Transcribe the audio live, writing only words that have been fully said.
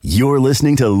You're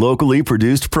listening to locally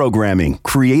produced programming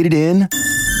created in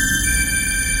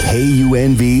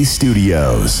KUNV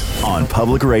Studios on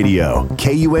Public Radio,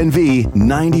 KUNV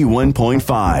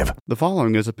 91.5. The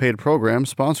following is a paid program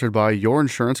sponsored by Your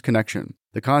Insurance Connection.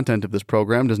 The content of this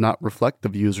program does not reflect the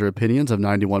views or opinions of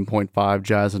 91.5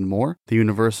 Jazz and More, the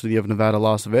University of Nevada,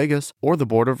 Las Vegas, or the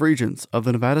Board of Regents of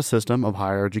the Nevada System of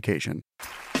Higher Education.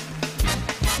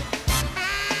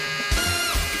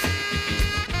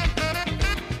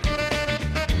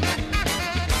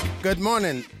 Good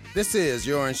morning. This is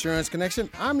Your Insurance Connection.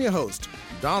 I'm your host,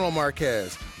 Donald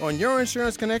Marquez. On Your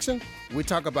Insurance Connection, we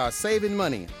talk about saving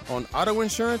money on auto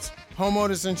insurance,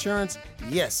 homeowners insurance,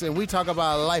 yes, and we talk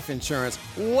about life insurance.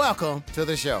 Welcome to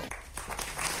the show.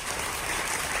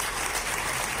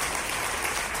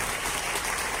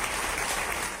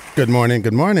 Good morning.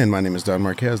 Good morning. My name is Don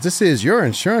Marquez. This is Your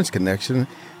Insurance Connection,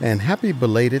 and happy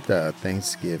belated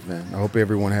Thanksgiving. I hope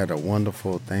everyone had a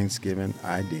wonderful Thanksgiving.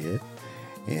 I did.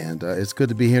 And it's good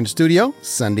to be here in the studio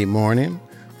Sunday morning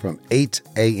from 8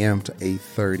 a.m. to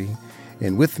 8:30.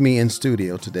 And with me in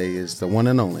studio today is the one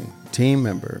and only team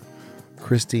member,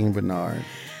 Christine Bernard.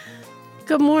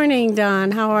 Good morning, Don.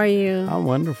 How are you? I'm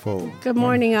wonderful. Good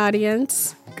morning,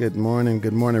 audience. Good morning.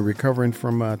 Good morning. Recovering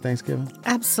from Thanksgiving?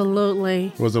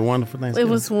 Absolutely. Was it a wonderful Thanksgiving?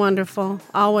 It was wonderful.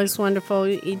 Always wonderful.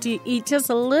 You eat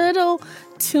just a little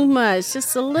too much,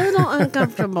 just a little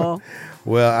uncomfortable.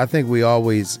 Well, I think we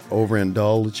always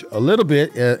overindulge a little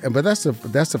bit, but that's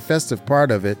the festive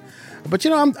part of it. But, you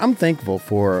know, I'm thankful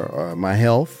for my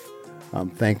health.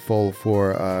 I'm thankful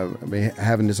for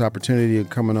having this opportunity of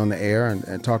coming on the air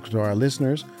and talking to our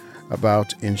listeners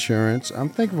about insurance. I'm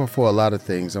thankful for a lot of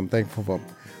things. I'm thankful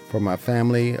for my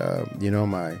family,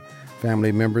 my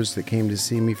family members that came to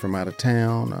see me from out of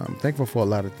town. I'm thankful for a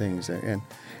lot of things.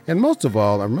 And most of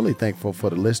all, I'm really thankful for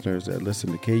the listeners that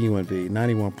listen to KUNV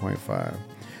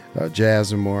 91.5,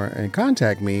 Jazz and More, and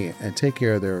contact me and take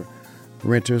care of their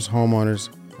renters, homeowners,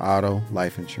 auto,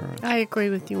 life insurance. I agree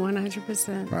with you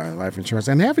 100%. All right, life insurance.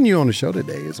 And having you on the show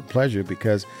today is a pleasure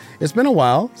because it's been a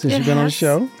while since you've been on the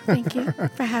show. Thank you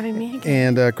for having me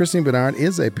again. And Christine Bernard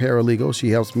is a paralegal. She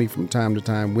helps me from time to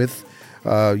time with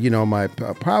my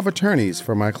power of attorneys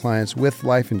for my clients with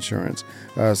life insurance.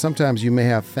 Sometimes you may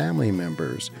have family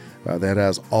members that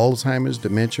has Alzheimer's,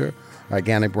 dementia,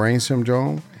 organic brain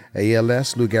syndrome,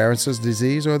 ALS, Lou Gehrig's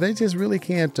disease, or they just really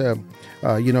can't,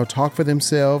 talk for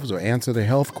themselves or answer their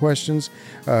health questions.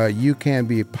 You can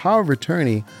be a power of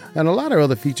attorney and a lot of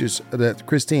other features that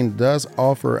Christine does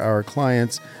offer our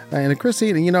clients. And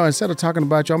Christine, instead of talking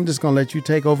about you, I'm just going to let you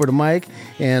take over the mic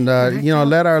and,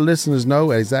 let our listeners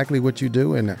know exactly what you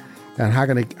do and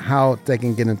how they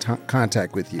can get in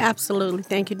contact with you. Absolutely.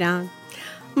 Thank you, Don.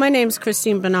 My name is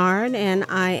Christine Bernard, and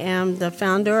I am the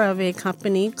founder of a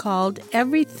company called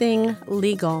Everything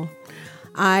Legal.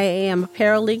 I am a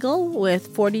paralegal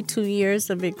with 42 years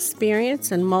of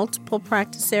experience in multiple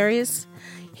practice areas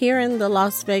here in the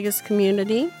Las Vegas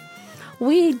community.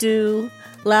 We do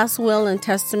last will and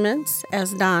testaments,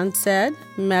 as Don said,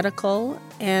 medical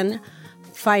and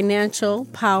financial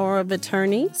power of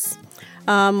attorneys.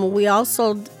 We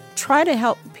also try to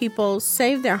help people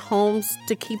save their homes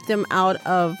to keep them out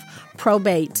of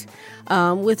probate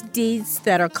with deeds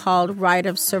that are called right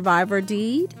of survivor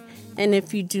deed. And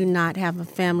if you do not have a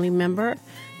family member,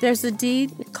 there's a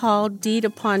deed called deed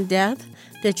upon death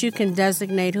that you can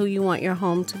designate who you want your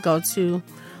home to go to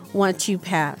once you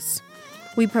pass.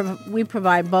 We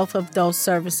provide both of those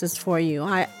services for you.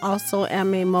 I also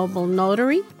am a mobile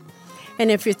notary. And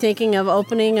if you're thinking of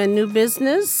opening a new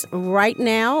business right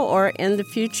now or in the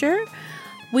future,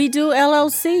 we do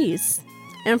LLCs.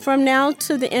 And from now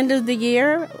to the end of the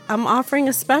year, I'm offering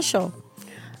a special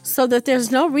so that there's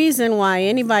no reason why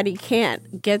anybody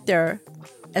can't get their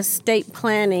estate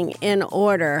planning in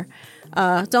order.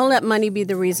 Don't let money be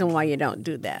the reason why you don't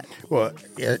do that. Well,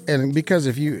 and because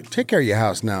if you take care of your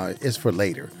house now, it's for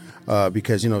later.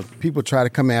 Because, people try to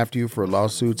come after you for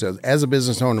lawsuits. As a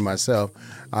business owner myself,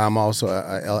 I'm also,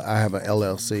 I have an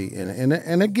LLC,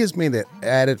 and it gives me that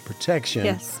added protection.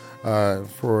 Yes.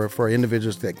 For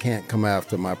individuals that can't come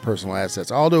after my personal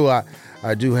assets. Although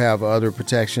I do have other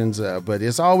protections, but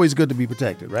it's always good to be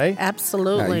protected, right?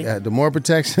 Absolutely. The more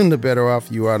protection, the better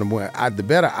off you are. The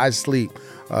better I sleep.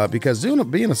 Because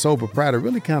being a sole proprietor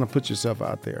really kind of puts yourself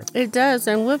out there. It does.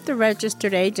 And with the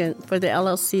registered agent for the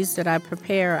LLCs that I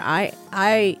prepare,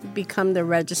 I become the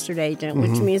registered agent,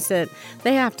 which means that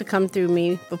they have to come through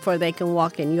me before they can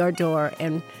walk in your door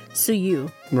and sue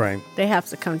you. Right. They have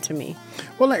to come to me.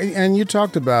 Well, and you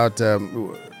talked about,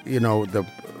 the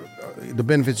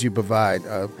benefits you provide.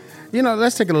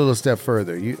 let's take it a little step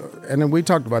further. And then we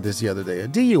talked about this the other day.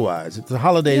 DUIs. The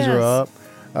holidays are up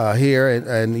here,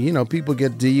 and people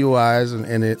get DUIs,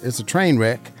 and it's a train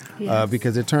wreck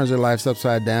because it turns their lives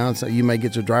upside down. So you may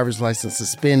get your driver's license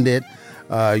suspended.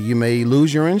 You may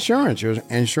lose your insurance. Your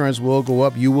insurance will go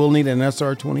up. You will need an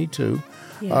SR-22.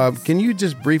 Yes. Can you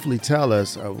just briefly tell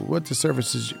us what the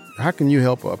services? How can you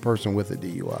help a person with a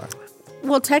DUI?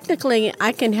 Well, technically,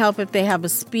 I can help if they have a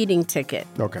speeding ticket.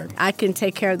 Okay. I can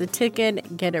take care of the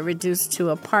ticket, get it reduced to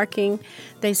a parking.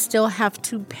 They still have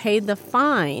to pay the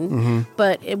fine,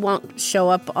 but it won't show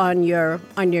up on your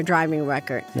driving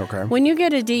record. Okay. When you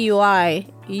get a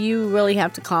DUI, you really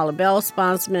have to call a bail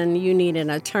bondsman. You need an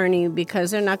attorney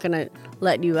because they're not going to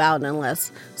let you out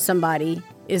unless somebody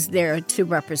is there to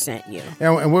represent you.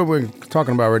 And what we're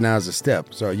talking about right now is a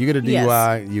step. So you get a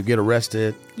DUI, you get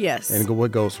arrested. Yes. And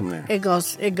what goes from there? It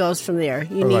goes from there.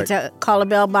 You need to call a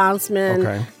bail bondsman.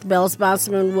 Okay. The bail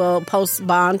bondsman will post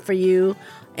bond for you,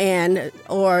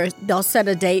 or they'll set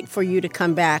a date for you to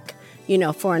come back,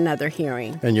 for another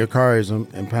hearing. And your car is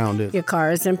impounded. Your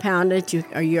car is impounded.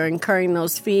 You're incurring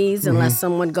those fees unless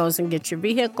someone goes and gets your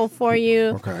vehicle for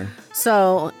you. Okay.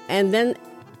 So, and then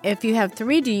if you have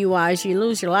 3 DUIs, you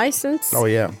lose your license. Oh,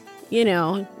 yeah.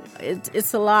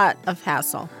 It's a lot of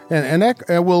hassle. And that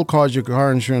will cause your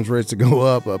car insurance rates to go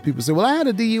up. People say, well, I had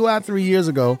a DUI 3 years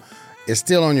ago. It's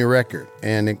still on your record,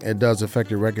 and it does affect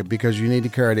your record because you need to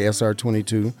carry the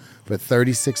SR-22 for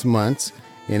 36 months.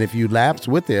 And if you lapse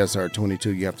with the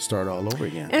SR-22, you have to start all over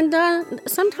again. And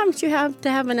sometimes you have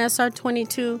to have an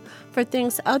SR-22 for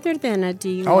things other than a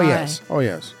DUI. Oh,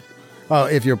 yes.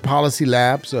 If your policy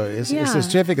lapse, it's a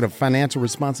certificate of financial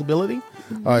responsibility.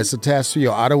 It's attached to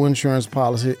your auto insurance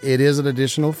policy. It is an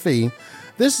additional fee.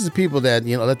 This is people that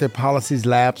let their policies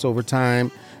lapse over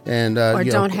time and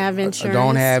don't have insurance.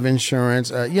 Don't have insurance.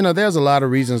 There's a lot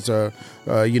of reasons to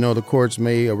the courts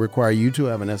may require you to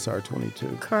have an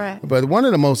SR-22. Correct. But one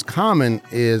of the most common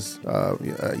is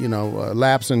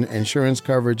lapse in insurance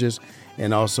coverages,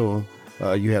 and also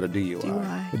you had a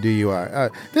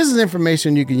DUI. This is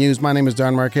information you can use. My name is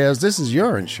Don Marquez. This is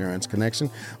your Insurance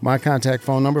Connection. My contact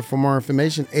phone number for more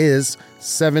information is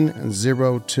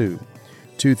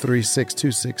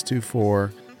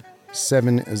 702-236-2624,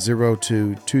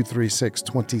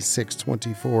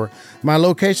 702-236-2624. My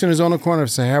location is on the corner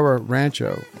of Sahara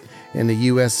Rancho in the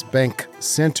U.S. Bank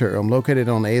Center. I'm located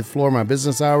on the 8th floor. My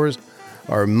business hours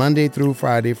are Monday through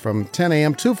Friday from 10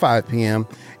 a.m. to 5 p.m.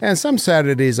 And some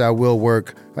Saturdays I will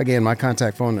work. Again, my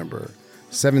contact phone number,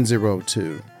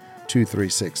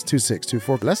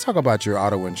 702-236-2624. Let's talk about your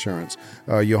auto insurance,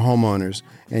 your homeowners,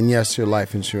 and yes, your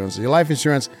life insurance. Your life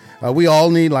insurance, we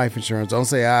all need life insurance. Don't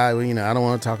say, I don't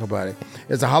want to talk about it.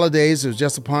 It's the holidays. It was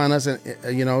just upon us. And,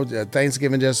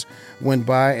 Thanksgiving just went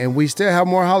by, and we still have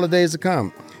more holidays to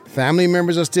come. Family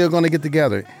members are still going to get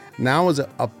together. Now is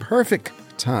a perfect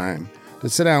time to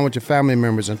sit down with your family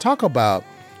members and talk about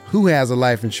who has a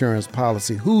life insurance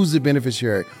policy, who's the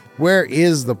beneficiary, where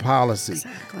is the policy.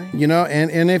 Exactly.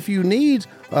 And if you need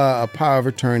a power of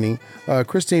attorney,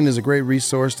 Christine is a great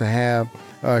resource to have.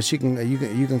 You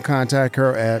can contact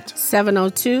her at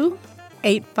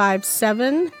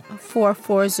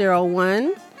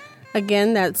 702-857-4401.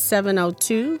 Again, that's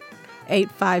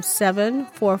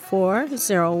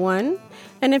 702-857-4401.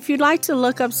 And if you'd like to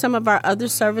look up some of our other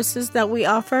services that we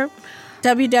offer,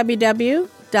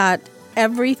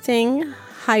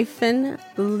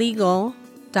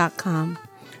 www.everything-legal.com.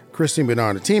 Christine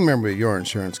Bernard, a team member of Your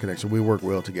Insurance Connection. We work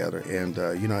well together. And,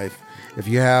 if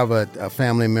you have a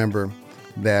family member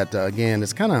that, again,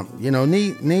 is kind of,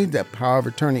 need that power of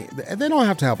attorney, they don't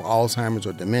have to have Alzheimer's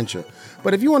or dementia.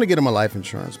 But if you want to get them a life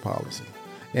insurance policy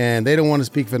and they don't want to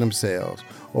speak for themselves,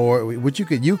 or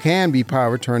you can be power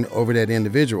of attorney over that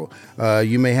individual.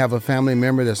 You may have a family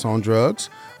member that's on drugs,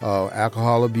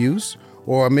 alcohol abuse,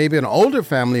 or maybe an older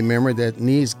family member that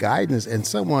needs guidance, and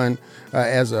someone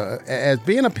as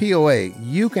being a POA,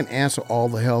 you can answer all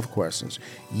the health questions.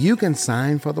 You can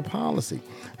sign for the policy.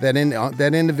 That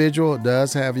individual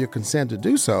does have your consent to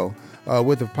do so.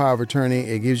 With the power of attorney,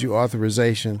 it gives you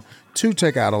authorization to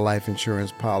take out a life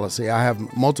insurance policy. I have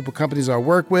multiple companies I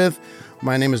work with.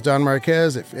 My name is Don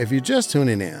Marquez. If you're just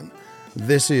tuning in,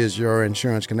 this is Your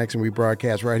Insurance Connection. We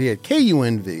broadcast right here at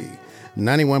KUNV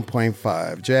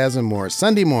 91.5, Jazz and More,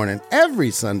 Sunday morning,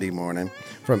 every Sunday morning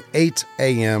from 8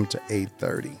 a.m. to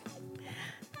 8:30.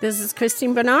 This is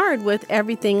Christine Bernard with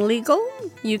Everything Legal.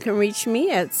 You can reach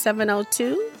me at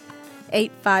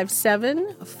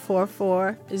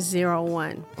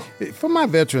 702-857-4401. For my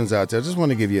veterans out there, I just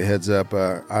want to give you a heads up.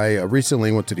 I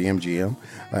recently went to the MGM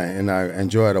and I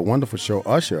enjoyed a wonderful show,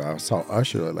 Usher. I saw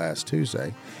Usher last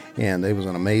Tuesday. And it was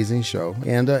an amazing show.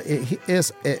 And it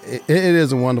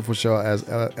is a wonderful show,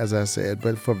 as I said.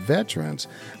 But for veterans,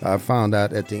 I found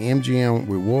out at the MGM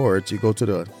Rewards, you go to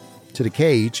the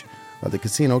cage, the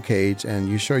casino cage, and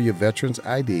you show your veterans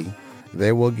ID.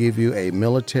 They will give you a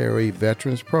military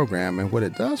veterans program. And what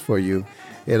it does for you,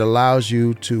 it allows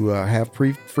you to have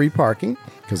free parking,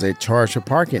 because they charge for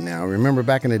parking now. Remember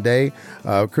back in the day,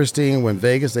 Christine, when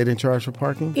Vegas, they didn't charge for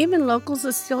parking? Even locals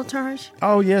are still charged?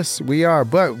 Oh, yes, we are.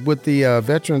 But with the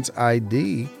Veterans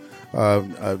ID,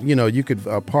 you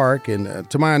could park, and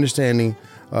to my understanding,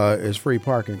 is free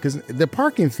parking. Because the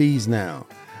parking fees now,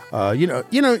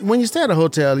 when you stay at a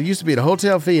hotel, it used to be the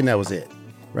hotel fee and that was it,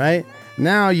 right?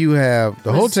 Now you have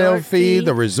the hotel fee,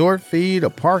 the resort fee, the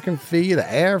parking fee,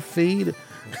 the air fee,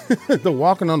 the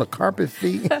walking on the carpet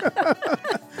fee.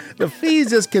 The fees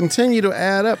just continue to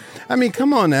add up. I mean,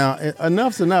 come on now.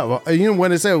 Enough's enough.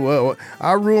 When they say, well,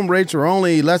 our room rates are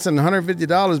only less than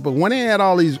 $150, but when they add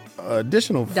all these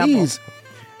additional fees,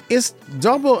 it's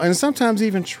double and sometimes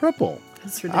even triple.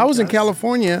 That's ridiculous. I was in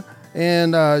California,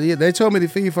 and they told me the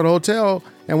fee for the hotel,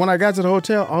 and when I got to the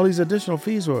hotel, all these additional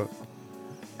fees were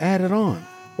added on.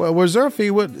 Well, reserve fee,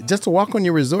 just to walk on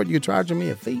your resort, you're charging me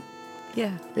a fee?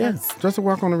 Yeah. Just to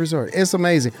walk on the resort. It's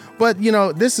amazing. But,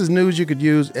 this is news you could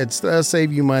use. It does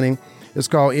save you money. It's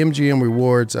called MGM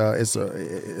Rewards. It's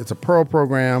a Pearl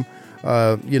program,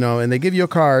 and they give you a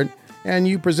card, and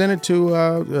you present it to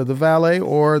the valet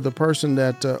or the person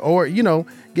that,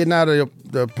 getting out of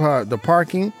the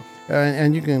parking,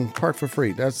 and you can park for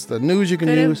free. That's the news you can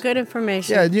use. Good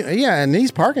information. Yeah, and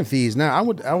these parking fees. Now, I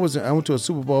went to a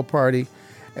Super Bowl party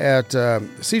at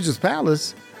Caesar's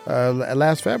Palace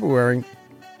last February.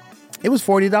 It was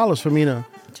 $40 for me to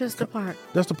just to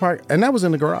park. And that was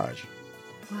in the garage.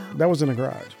 Wow. That was in the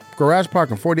garage. Garage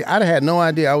parking, $40. I'd had no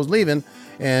idea I was leaving,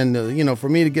 and for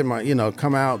me to get my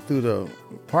come out through the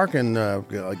parking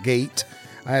gate,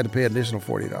 I had to pay additional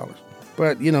 $40.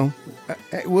 But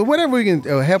whatever we can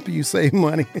help you save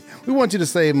money, we want you to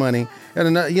save money.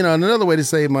 And another way to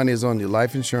save money is on your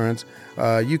life insurance.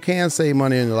 You can save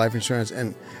money on your life insurance,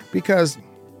 and because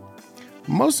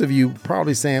most of you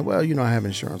probably saying, well, I have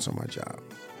insurance on my job,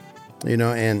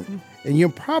 and you're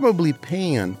probably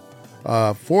paying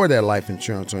for that life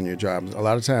insurance on your job. A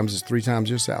lot of times it's 3 times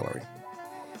your salary,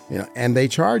 and they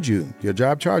charge you, your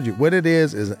job charge you. What it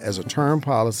is as a term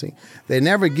policy. They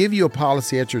never give you a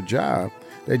policy at your job.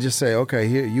 They just say, okay,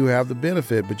 here you have the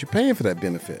benefit, but you're paying for that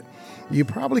benefit. You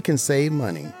probably can save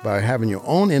money by having your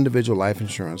own individual life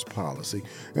insurance policy.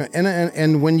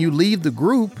 And when you leave the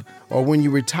group, or when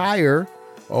you retire,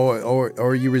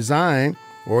 or you resign,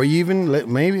 or you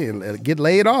even maybe get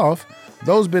laid off,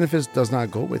 those benefits does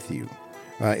not go with you.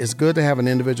 It's good to have an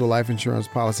individual life insurance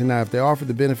policy. Now, if they offer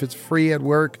the benefits free at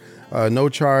work, no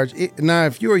charge. Now,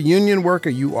 if you're a union worker,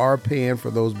 you are paying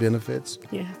for those benefits.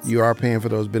 Yes. You are paying for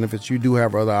those benefits. You do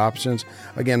have other options.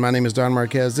 Again, my name is Don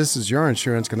Marquez. This is Your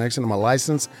Insurance Connection. I'm a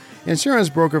licensed insurance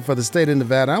broker for the state of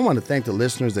Nevada. I want to thank the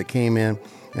listeners that came in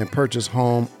and purchased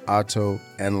home, auto,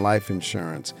 and life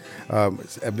insurance.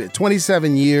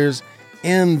 27 years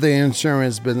in the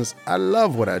insurance business. I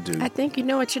love what I do. I think you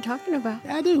know what you're talking about.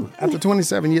 I do. After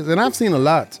 27 years. And I've seen a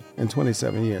lot in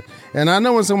 27 years. And I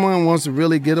know when someone wants to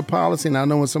really get a policy, and I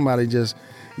know when somebody just,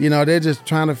 they're just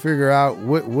trying to figure out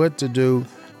what to do.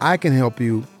 I can help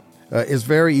you. It's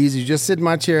very easy. You just sit in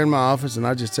my chair in my office, and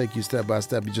I'll just take you step by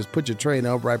step. You just put your tray in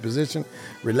the upright position,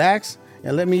 relax,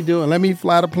 and let me do it. Let me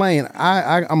fly the plane.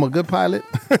 I'm a good pilot.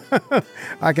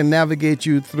 I can navigate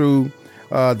you through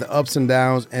the ups and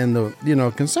downs and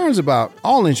the concerns about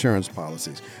all insurance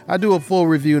policies. I do a full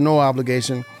review, no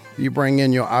obligation. You bring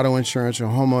in your auto insurance, your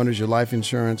homeowners, your life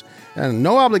insurance, and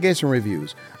no obligation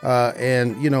reviews.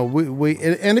 And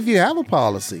if you have a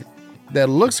policy that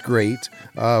looks great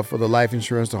for the life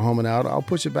insurance, the home and auto, I'll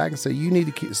push it back and say you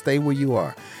need to stay where you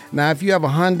are. Now, if you have a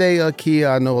Hyundai or Kia,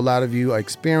 I know a lot of you are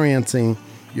experiencing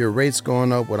your rates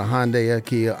going up with a Hyundai or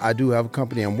Kia. I do have a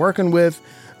company I'm working with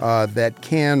that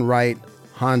can write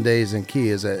Hyundais and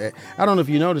Kias. I don't know if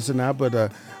you noticed or not, but a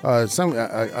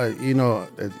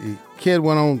kid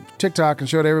went on TikTok and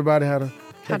showed everybody how to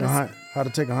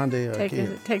take a Hyundai or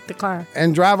Kia. Take the car.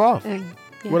 And drive off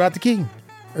without the key.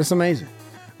 It's amazing.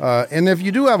 And if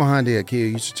you do have a Hyundai or Kia,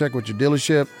 you should check with your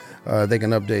dealership. They can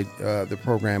update the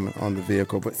program on the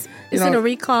vehicle. But is it a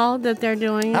recall that they're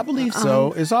doing? I believe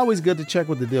so. It's always good to check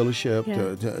with the dealership,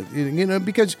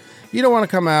 because you don't want to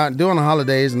come out during the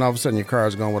holidays and all of a sudden your car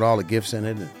is gone with all the gifts in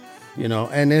it.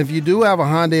 And if you do have a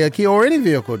Hyundai, a Kia, or any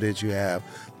vehicle that you have,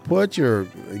 put your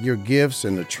gifts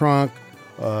in the trunk.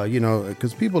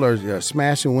 Because people are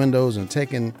smashing windows and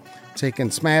taking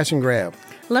smash and grab.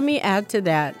 Let me add to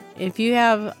that. If you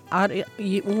have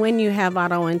when you have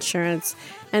auto insurance,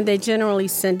 and they generally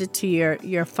send it to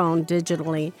your phone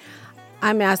digitally,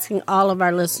 I'm asking all of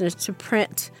our listeners to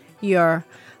print your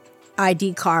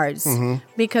ID cards,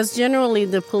 because generally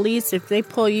the police, if they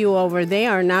pull you over, they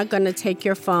are not going to take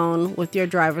your phone with your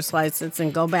driver's license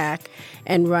and go back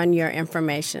and run your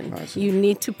information. You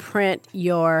need to print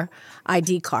your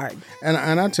ID card.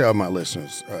 And I tell my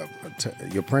listeners,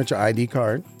 you print your ID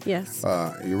card, Yes.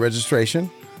 Your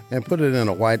registration, and put it in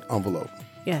a white envelope.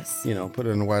 Yes. Put it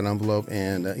in a white envelope,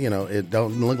 and it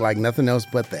don't look like nothing else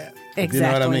but that. Exactly. If you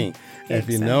know what I mean. If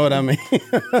you know what I mean.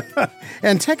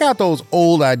 And check out those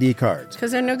old ID cards.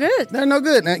 Because they're no good. They're no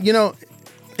good. Now,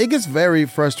 it gets very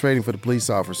frustrating for the police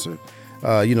officer.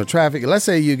 Traffic, let's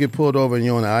say you get pulled over and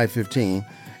you're on the I-15,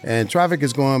 and traffic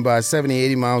is going by 70,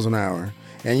 80 miles an hour,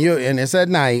 and it's at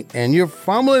night, and you're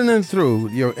fumbling through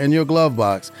in your glove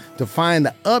box to find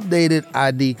the updated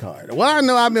ID card. Well, I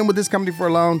know I've been with this company for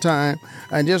a long time,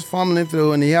 and just fumbling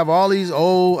through, and you have all these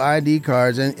old ID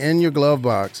cards in your glove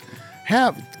box.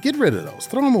 Get rid of those.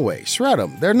 Throw them away. Shred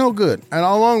them. They're no good. And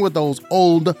along with those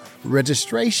old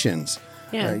registrations,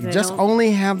 just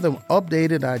only have the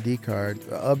updated ID card,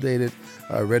 updated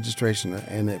registration,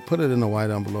 and they put it in a white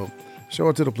envelope. Show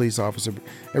it to the police officer.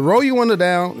 And roll your window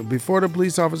down before the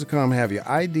police officer come. Have your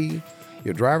ID,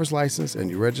 your driver's license, and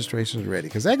your registration ready,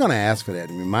 because they're going to ask for that.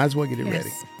 And you might as well get it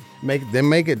ready.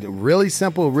 Make it really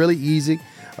simple, really easy,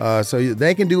 so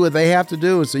they can do what they have to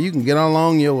do, and so you can go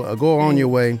on your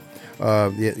way.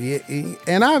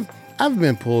 And I've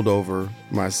been pulled over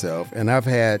myself, and I've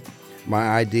had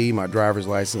my ID, my driver's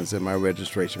license, and my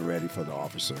registration ready for the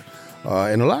officer.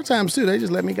 And a lot of times too, they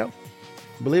just let me go.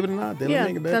 Believe it or not,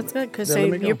 that's good, because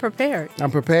you're prepared.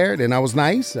 I'm prepared, and I was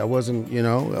nice. I wasn't,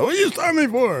 what you stop me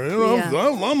for?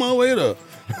 I'm on my way to.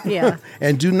 Yeah.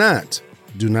 And do not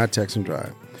text and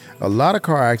drive. A lot of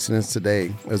car accidents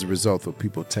today as a result of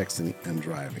people texting and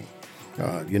driving.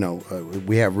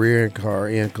 We have rear and car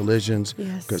end collisions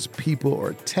because people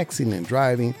are texting and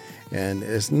driving, and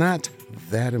it's not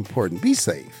that important. Be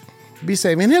safe. Be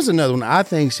safe. And here's another one I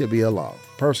think should be a law,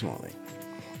 personally.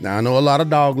 Now, I know a lot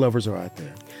of dog lovers are out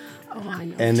there. Oh, I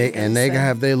know. And they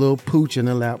have their little pooch in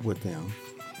the lap with them.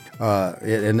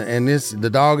 The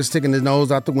dog is sticking his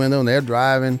nose out the window, and they're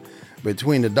driving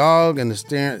between the dog and the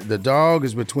steering. The dog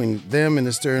is between them and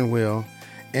the steering wheel.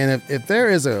 And if there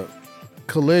is a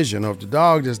collision, or if the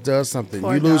dog just does something,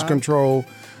 you lose control,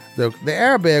 the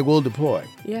airbag will deploy.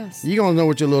 Yes. You're going to know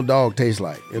what your little dog tastes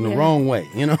like in the wrong way,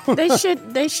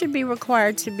 They should be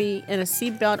required to be in a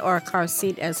seatbelt or a car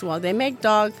seat as well. They make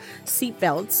dog seat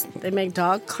belts. They make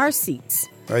dog car seats.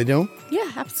 They do?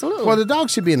 Yeah, absolutely. Well, the dog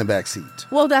should be in the back seat.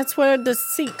 Well, that's where the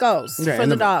seat goes for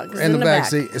the dog. In the back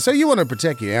seat. So you want to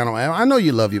protect your animal. I know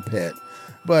you love your pet,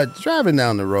 but driving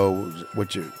down the road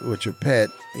with your pet,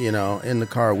 in the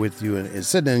car with you and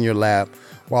sitting in your lap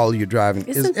while you're driving,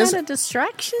 isn't that a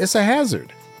distraction? It's a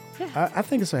hazard. Yeah. I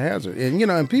think it's a hazard,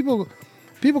 and people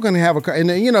can have a car, and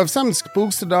if something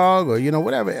spooks the dog or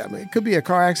whatever, it could be a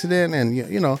car accident, and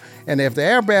and if the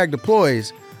airbag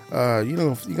deploys, you're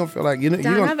gonna feel like Don,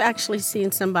 I've actually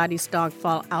seen somebody's dog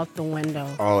fall out the window.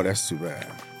 Oh, that's too bad.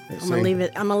 I'm gonna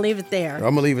leave it there. I'm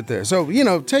gonna leave it there. So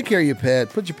take care of your pet.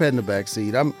 Put your pet in the back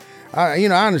seat. I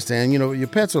understand. Your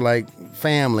pets are like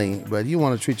family, but you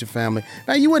want to treat your family.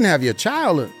 Now, you wouldn't have your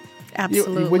child.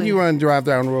 Absolutely. When you drive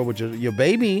down the road with your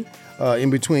baby in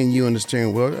between you and the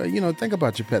steering wheel, think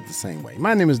about your pet the same way.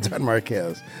 My name is Don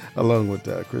Marquez, along with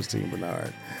Christine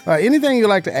Bernard. Anything you'd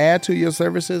like to add to your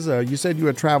services? You said you were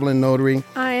a traveling notary.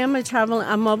 I am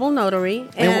a mobile notary.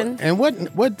 And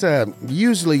what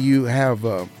usually you have,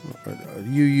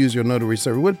 you use your notary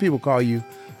service. What do people call you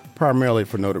primarily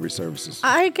for notary services?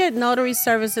 I get notary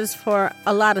services for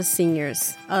a lot of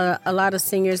seniors. A lot of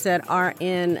seniors that are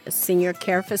in senior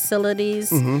care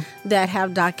facilities that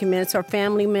have documents, or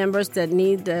family members that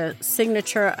need the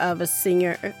signature of the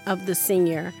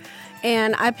senior.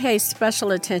 And I pay special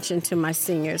attention to my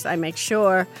seniors. I make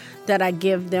sure that I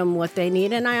give them what they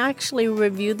need, and I actually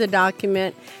review the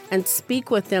document and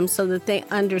speak with them so that they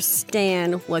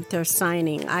understand what they're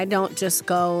signing. I don't just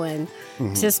go and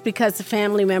just because the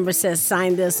family member says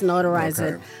sign this, notarize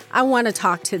it. I want to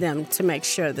talk to them to make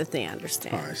sure that they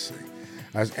understand. Oh,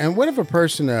 I see. And what if a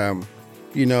person,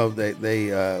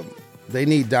 they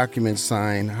need documents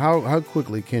signed? How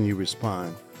quickly can you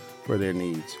respond for their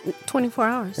needs? 24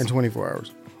 hours. In 24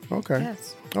 hours. Okay.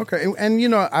 Yes. Okay.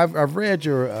 And I've read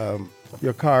your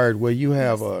card where you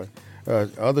have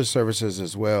other services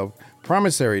as well.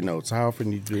 Promissory notes. How often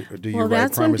do you write promissory notes? Well,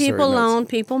 that's when people loan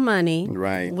people money,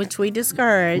 right? Which we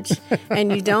discourage.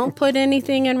 And you don't put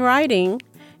anything in writing.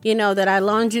 that I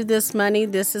loaned you this money.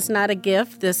 This is not a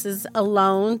gift. This is a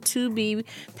loan to be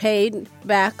paid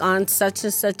back on such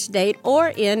and such date or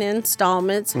in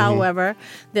installments. However,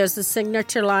 there's a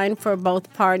signature line for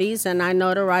both parties, and I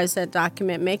notarize that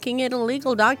document, making it a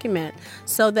legal document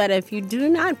so that if you do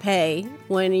not pay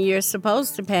when you're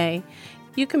supposed to pay,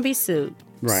 you can be sued.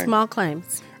 Right. Small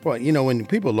claims. Well, when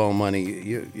people loan money,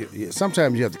 you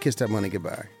sometimes you have to kiss that money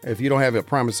goodbye. If you don't have a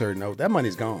promissory note, that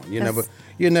money's gone. You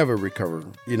never recover.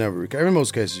 You never recover. In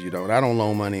most cases, you don't. I don't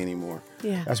loan money anymore.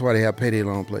 Yeah. That's why they have payday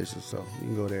loan places. So you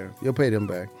can go there. You'll pay them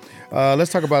back.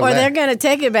 Let's talk about. Or they're going to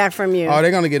take it back from you. Oh,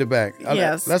 they're going to get it back.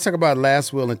 Yes. Let's talk about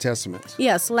last will and testaments.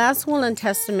 Yes, last will and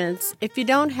testaments. If you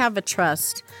don't have a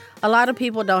trust, a lot of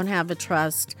people don't have a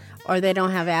trust, or they don't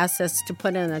have assets to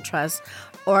put in a trust,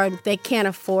 or they can't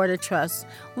afford a trust.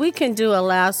 We can do a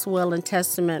last will and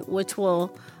testament, which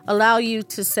will allow you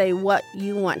to say what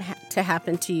you want to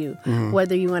happen to you,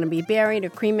 whether you want to be buried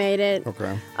or cremated,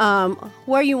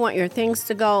 where you want your things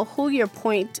to go, who you're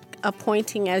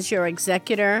appointing as your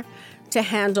executor to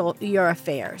handle your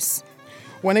affairs.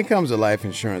 When it comes to life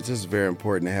insurance, it's very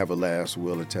important to have a last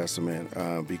will and testament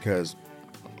because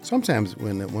sometimes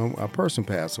when a person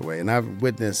passes away, and I've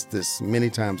witnessed this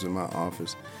many times in my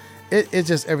office, it's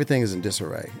just everything is in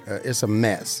disarray. It's a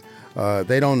mess.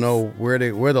 They don't know where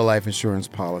the life insurance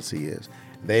policy is.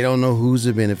 They don't know who's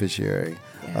the beneficiary.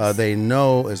 Yes. They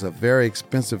know it's a very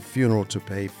expensive funeral to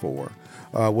pay for.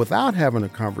 Without having a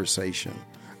conversation,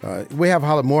 we have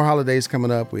more holidays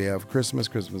coming up. We have Christmas,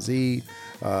 Christmas Eve.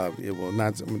 It will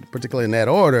not particularly in that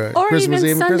order. Or Christmas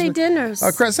even Eve, Sunday dinners.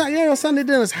 Sunday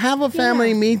dinners. Have a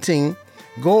family meeting.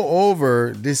 Go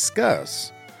over,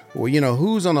 discuss. Well,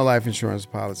 who's on the life insurance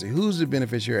policy? Who's the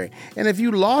beneficiary? And if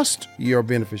you lost your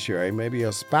beneficiary, maybe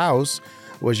a spouse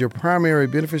was your primary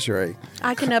beneficiary.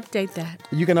 I can update that.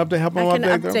 You can help them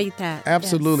update that.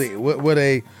 Absolutely.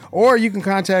 Yes. Or you can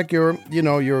contact your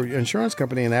insurance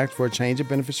company and ask for a change of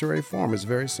beneficiary form. It's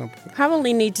very simple.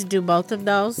 Probably need to do both of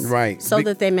those. Right. So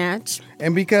that they match.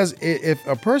 And because if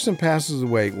a person passes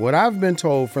away, what I've been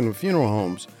told from the funeral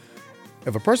homes,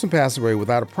 if a person passes away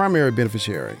without a primary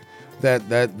beneficiary, that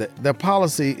the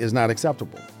policy is not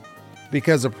acceptable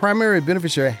because the primary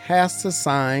beneficiary has to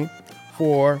sign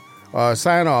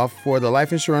off for the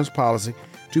life insurance policy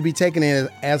to be taken in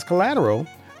as collateral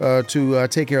to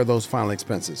take care of those final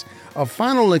expenses. A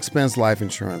final expense life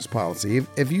insurance policy,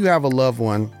 if you have a loved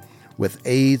one with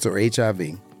AIDS or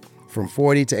HIV from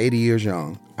 40 to 80 years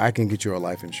young, I can get you a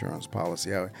life insurance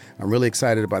policy. I'm really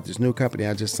excited about this new company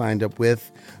I just signed up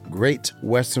with, Great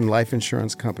Western Life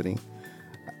Insurance Company.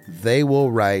 They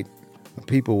will write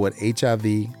people with HIV,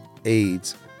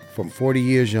 AIDS from 40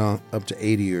 years young up to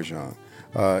 80 years young.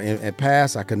 In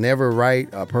past, I could never write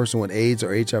a person with AIDS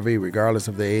or HIV, regardless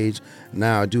of their age.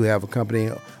 Now I do have a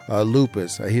company,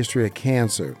 lupus, a history of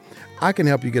cancer. I can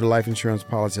help you get a life insurance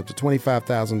policy up to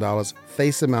 $25,000,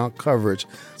 face amount coverage,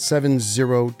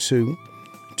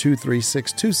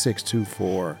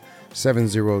 702-236-2624.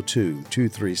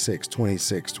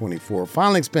 702-236-2624.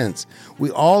 Final expense.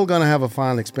 We all going to have a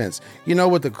final expense.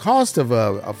 With the cost of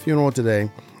a funeral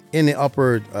today, in the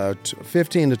upper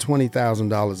 $15,000 to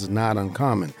 $20,000 is not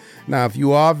uncommon. Now, if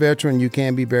you are a veteran, you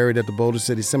can be buried at the Boulder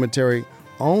City Cemetery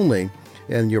only,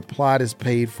 and your plot is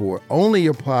paid for. Only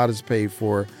your plot is paid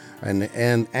for, and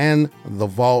the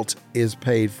vault is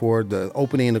paid for. The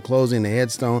opening, the closing, the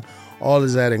headstone, all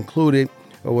is that included,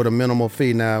 with a minimal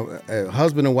fee. Now,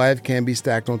 husband and wife can be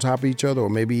stacked on top of each other or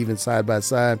maybe even side by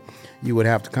side. You would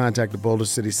have to contact the Boulder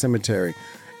City Cemetery.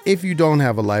 If you don't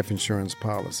have a life insurance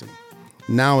policy,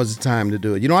 now is the time to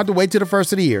do it. You don't have to wait till the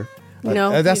first of the year.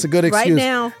 No, that's a good excuse.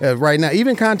 Right now.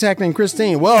 Even contacting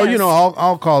Christine. Well, yes.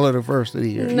 I'll call it the first of the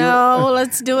year. No,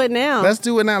 let's do it now. Let's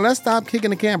do it now. Let's stop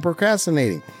kicking the can,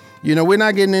 procrastinating. We're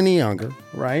not getting any younger,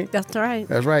 right? That's right.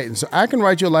 That's right. And so I can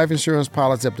write you a life insurance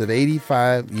policy up to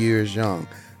 85 years young.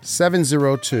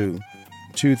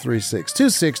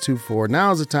 702-236-2624.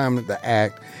 Now is the time to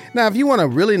act. Now, if you want a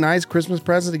really nice Christmas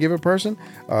present to give a person,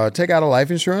 take out a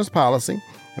life insurance policy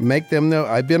and make them know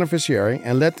a beneficiary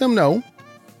and let them know,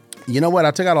 you know what,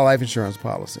 I took out a life insurance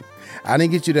policy. I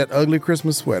didn't get you that ugly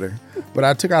Christmas sweater, but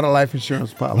I took out a life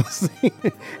insurance policy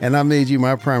and I made you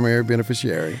my primary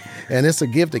beneficiary. And it's a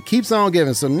gift that keeps on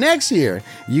giving. So next year,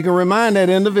 you can remind that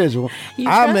individual,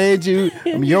 I made you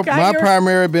my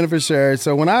primary beneficiary.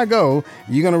 So when I go,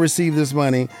 you're going to receive this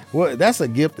money. Well, that's a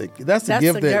gift. That's a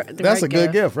good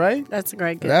gift, right? That's a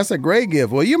great gift. That's a great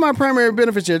gift. Well, you're my primary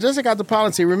beneficiary. Just take out the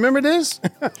policy. Remember this?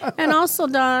 And also,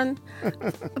 Don,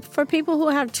 for people who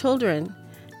have children,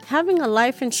 having a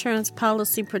life insurance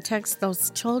policy protects those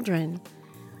children.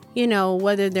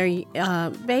 whether they're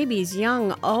babies,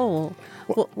 young, old.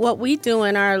 What we do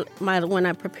in when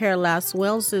I prepare last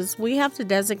wills is we have to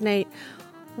designate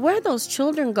where those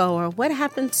children go or what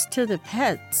happens to the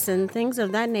pets and things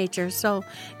of that nature. So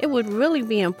it would really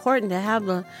be important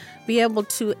to be able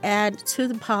to add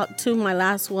to my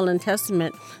last will and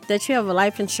testament that you have a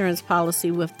life insurance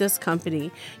policy with this company.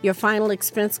 Your final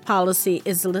expense policy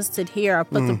is listed here. I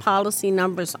put the policy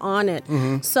numbers on it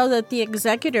so that the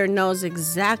executor knows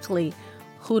exactly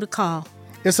who to call.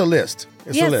 It's a list.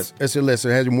 It's a list.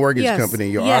 It has your mortgage company,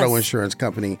 your auto insurance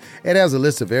company. It has a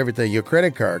list of everything, your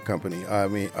credit card company. I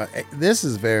mean, this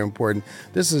is very important.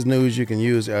 This is news you can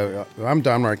use. I'm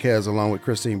Don Marquez along with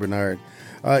Christine Bernard.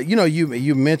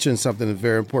 You mentioned something that's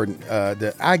very important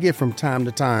that I get from time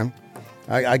to time.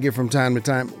 I get from time to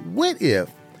time. What if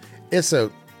it's a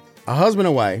husband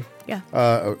and wife,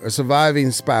 a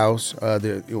surviving spouse, one of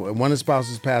the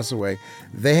spouses passed away,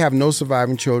 they have no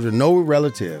surviving children, no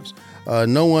relatives,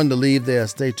 no one to leave their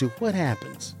estate to? What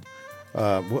happens?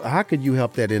 How could you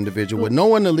help that individual with no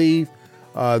one to leave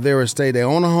their estate? They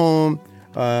own a home.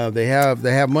 They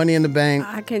have money in the bank.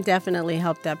 I can definitely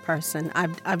help that person.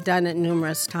 I've done it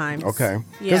numerous times. Okay.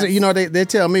 Because, they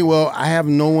tell me, well, I have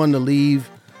no one to leave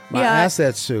my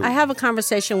assets to. I have a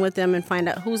conversation with them and find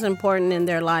out who's important in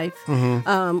their life.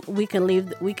 We can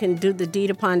do the deed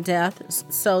upon death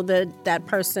so that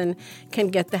person can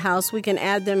get the house. We can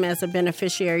add them as a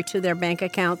beneficiary to their bank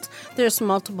account. There's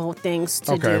multiple things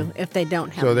to do if they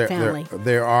don't have a family.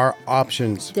 There are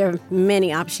options. There are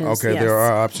many options. Okay, there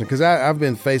are options. Because I've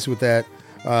been faced with that.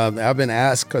 I've been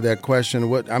asked that question.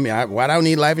 Why do I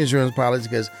need life insurance policy?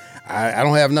 Because I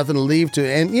don't have nothing to leave to.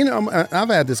 And, I've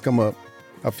had this come up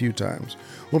a few times.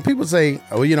 When people say,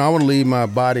 I want to leave my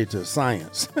body to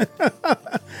science.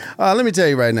 Let me tell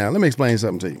you right now. Let me explain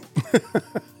something to you.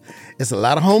 It's a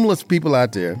lot of homeless people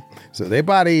out there. So their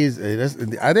bodies,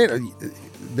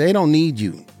 they don't need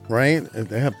you, right?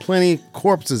 They have plenty of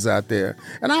corpses out there.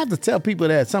 And I have to tell people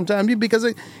that sometimes because,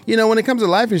 when it comes to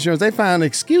life insurance, they find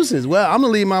excuses. Well, I'm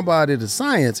going to leave my body to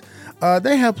science.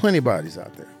 They have plenty of bodies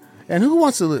out there. And who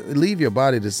wants to leave your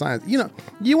body to science? You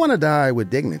want to die with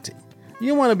dignity.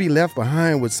 You want to be left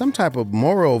behind with some type of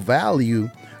moral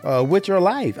value with your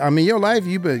life. I mean, your life,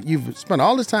 you've spent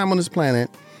all this time on this planet,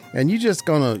 and you're just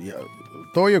going to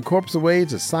throw your corpse away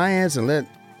to science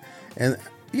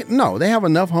no, they have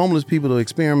enough homeless people to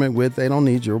experiment with. They don't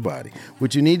need your body.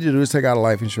 What you need to do is take out a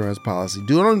life insurance policy.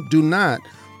 Do not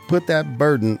put that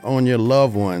burden on your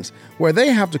loved ones where they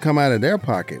have to come out of their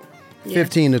pocket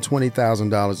 $15,000 to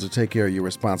 $20,000 to take care of your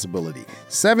responsibility.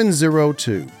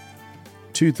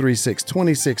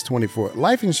 702-236-2624.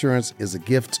 Life insurance is a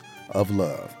gift of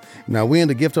love. Now, we're in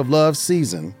the gift of love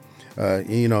season.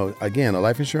 Again, a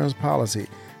life insurance policy.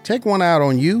 Take one out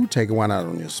on you. Take one out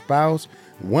on your spouse.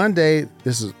 One day,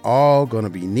 this is all going to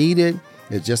be needed.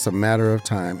 It's just a matter of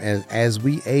time. As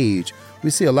we age,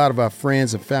 we see a lot of our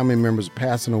friends and family members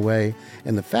passing away,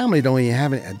 and the family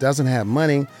doesn't have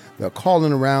money. They're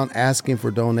calling around asking for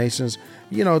donations.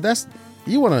 You want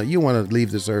to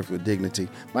leave this earth with dignity.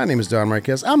 My name is Don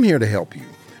Marquez. I'm here to help you.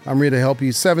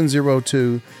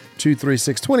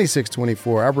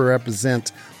 702-236-2624. I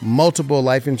represent multiple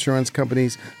life insurance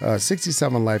companies,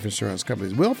 67 life insurance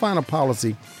companies. We'll find a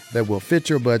policy that will fit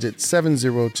your budget.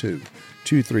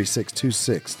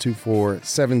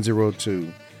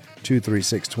 702-236-2624.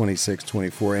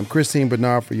 702-236-2624. And Christine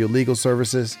Bernard for your legal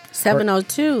services.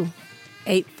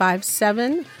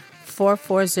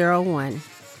 702-857-4401.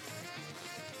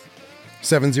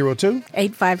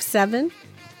 702-857-4401.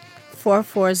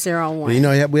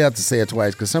 4401. We have to say it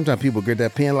twice because sometimes people get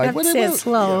that pen like, you have to say it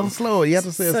slow. Yeah, slow. You have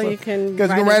to say it slow. So you can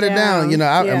write it down.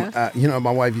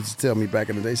 My wife used to tell me back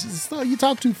in the day, she said, you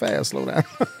talk too fast, slow down.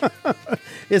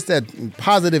 It's that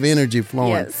positive energy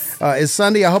flowing. Yes. It's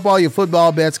Sunday. I hope all your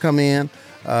football bets come in.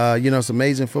 It's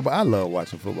amazing football. I love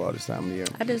watching football this time of year.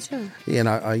 I do too.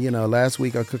 Yeah, and last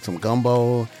week I cooked some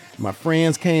gumbo. My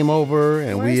friends came over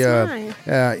and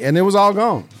and it was all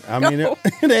gone. I mean,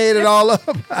 they ate it all up.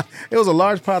 It was a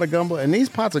large pot of gumbo, and these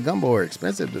pots of gumbo are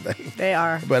expensive today. They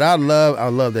are. But I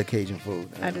love that Cajun food.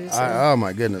 I do too. Oh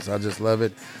my goodness, I just love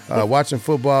it. Watching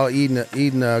football, eating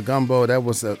gumbo. That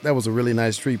was a really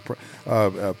nice treat.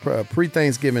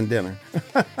 Pre-Thanksgiving dinner.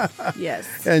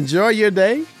 Yes. Enjoy your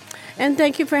day. And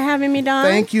thank you for having me, Don.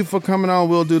 Thank you for coming on.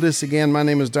 We'll do this again. My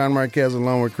name is Don Marquez,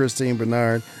 along with Christine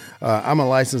Bernard. I'm a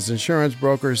licensed insurance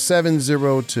broker.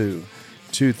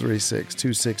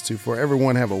 702-236-2624.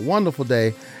 Everyone have a wonderful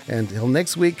day. Until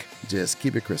next week, just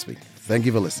keep it crispy. Thank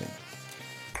you for listening.